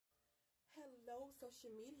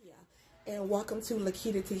social media, and welcome to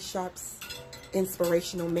Lakita T. Sharp's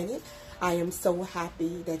Inspirational Minute. I am so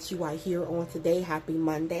happy that you are here on today. Happy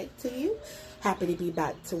Monday to you. Happy to be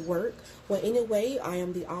back to work. Well, anyway, I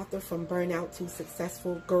am the author From Burnout to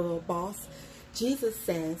Successful Girl Boss. Jesus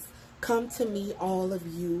says, "Come to me, all of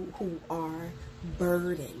you who are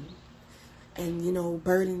burdened." And,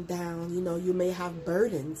 burdened down, you may have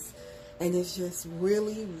burdens, and it's just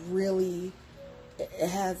really, it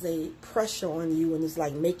has a pressure on you, and it's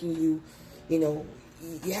like making you,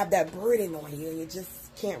 you have that burden on you, and you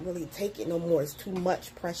just can't really take it no more. It's too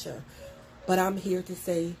much pressure. But I'm here to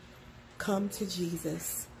say, come to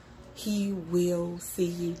Jesus. He will see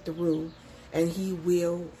you through, and He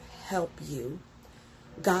will help you.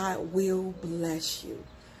 God will bless you.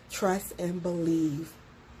 Trust and believe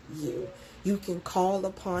you. You can call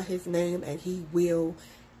upon His name, and He will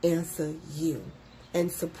answer you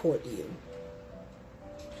and support you.